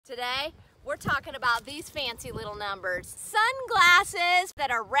Today, we're talking about these fancy little numbers. Sunglasses that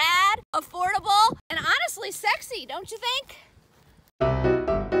are rad, affordable, and honestly sexy, don't you think?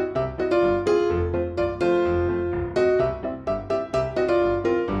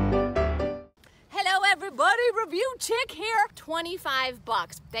 Hello everybody, Review Chick here. 25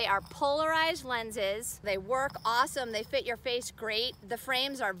 bucks. They are polarized lenses. They work awesome. They fit your face great. The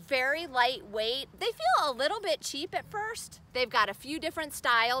frames are very lightweight. They feel a little bit cheap at first. They've got a few different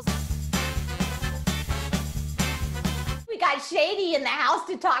styles. We got Shady in the house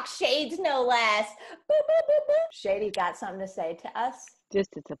to talk shades, no less. Boop, boop, boop, boop. Shady got something to say to us.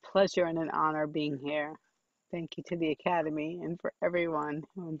 It's a pleasure and an honor being here. Thank you to the Academy and for everyone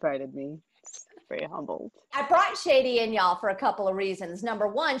who invited me. It's very humbled. I brought Shady in, y'all, for a couple of reasons. Number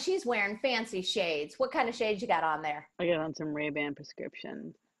one, she's wearing fancy shades. What kind of shades you got on there? I got on some Ray-Ban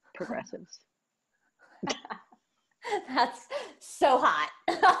prescription progressives. That's so hot.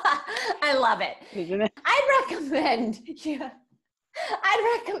 I love it. Isn't it? I'd recommend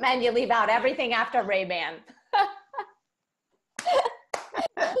you leave out everything after Ray-Ban.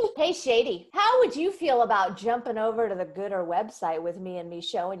 Hey Shady, how would you feel about jumping over to the Goodr website with me and me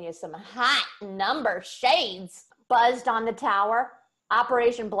showing you some hot number shades? Buzzed on the Tower,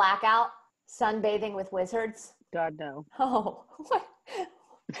 Operation Blackout, Sunbathing with Wizards. God, no. Oh, what?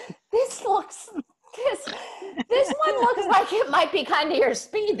 This one looks like it might be kind of your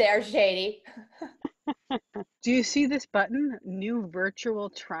speed there, Shady. Do you see this button? New virtual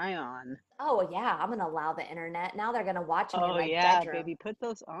try-on. Oh yeah, I'm gonna allow the internet. Now they're gonna watch me in my yeah, bedroom. baby, put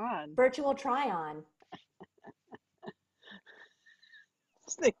those on. Virtual try-on.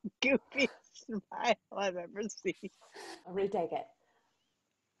 It's the goofiest smile I've ever seen. I'll retake it.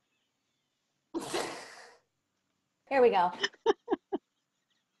 Here we go.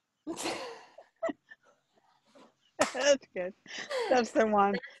 That's good. That's the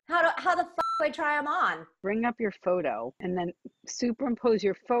one. How the fuck do I try them on? Bring up your photo and then superimpose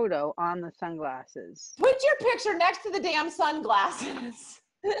your photo on the sunglasses. Put your picture next to the damn sunglasses.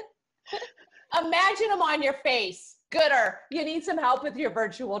 Imagine them on your face. Goodr, you need some help with your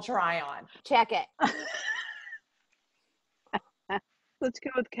virtual try-on. Check it. Let's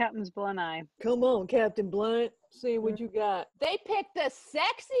go with Captain's Blunt Eye. Come on, Captain Blunt. See what you got. They picked the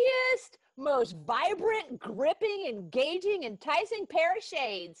sexiest, most vibrant, gripping, engaging, enticing pair of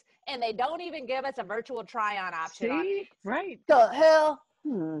shades, and they don't even give us a virtual try-on option. See? Right. The hell?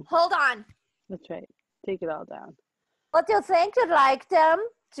 Hold on. That's right. Take it all down. What do you think? You like them?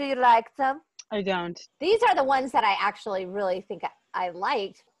 Do you like them? I don't. These are the ones that I actually really think I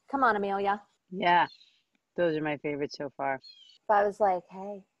liked. Come on, Amelia. Yeah. Those are my favorites so far. If I was like,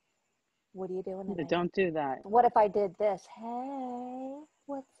 hey, what are you doing today? Don't do that. What if I did this? Hey,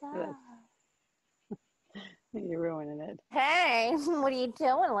 what's up? You're ruining it. Hey, what are you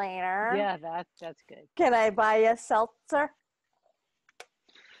doing later? Yeah, that's good. Can I buy you a seltzer?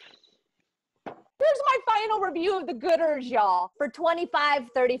 Here's my final review of the Goodrs, y'all. For 25,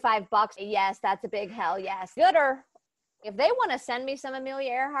 35 bucks, yes, that's a big hell yes. Goodr, if they want to send me some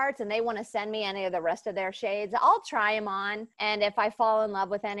Amelia Earharts and they want to send me any of the rest of their shades, I'll try them on. And if I fall in love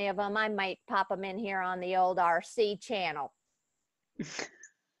with any of them, I might pop them in here on the old RC channel.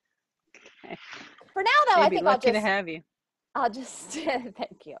 For now, though, I think lucky to have you. I'll just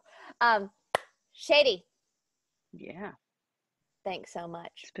thank you. Shady. Yeah. Thanks so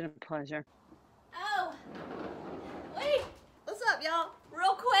much. It's been a pleasure. Oh, wait. What's up, y'all?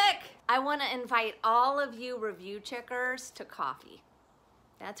 Real quick. I want to invite all of you review chickers to coffee.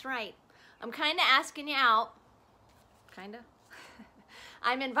 That's right. I'm kind of asking you out. Kind of.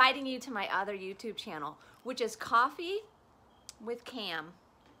 I'm inviting you to my other YouTube channel, which is Coffee with Cam.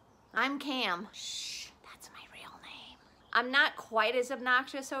 I'm Cam. Shh, that's my real name. I'm not quite as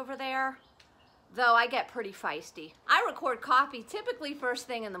obnoxious over there, though I get pretty feisty. I record coffee typically first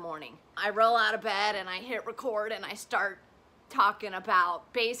thing in the morning. I roll out of bed and I hit record and I start talking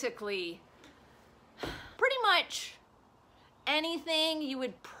about basically pretty much anything you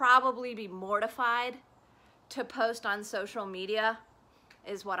would probably be mortified to post on social media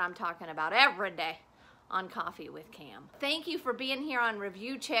is what I'm talking about every day on Coffee with Cam. Thank you for being here on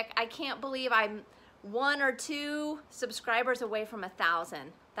Review Chick. I can't believe I'm 1 or 2 subscribers away from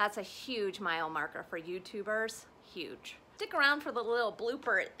 1,000. That's a huge mile marker for YouTubers. Huge. Stick around for the little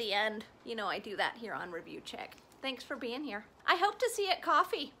blooper at the end. You know I do that here on Review Chick. Thanks for being here. I hope to see you at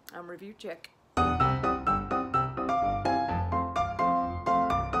Coffee. I'm Review Chick.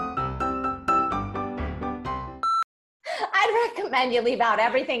 I'd recommend you leave out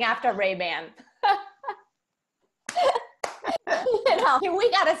everything after Ray-Ban. You know,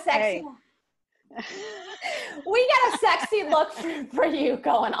 we got a sexy... Hey, We got a sexy look for you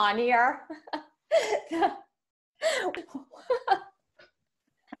going on here.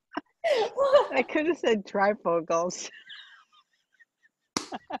 I could have said trifocals.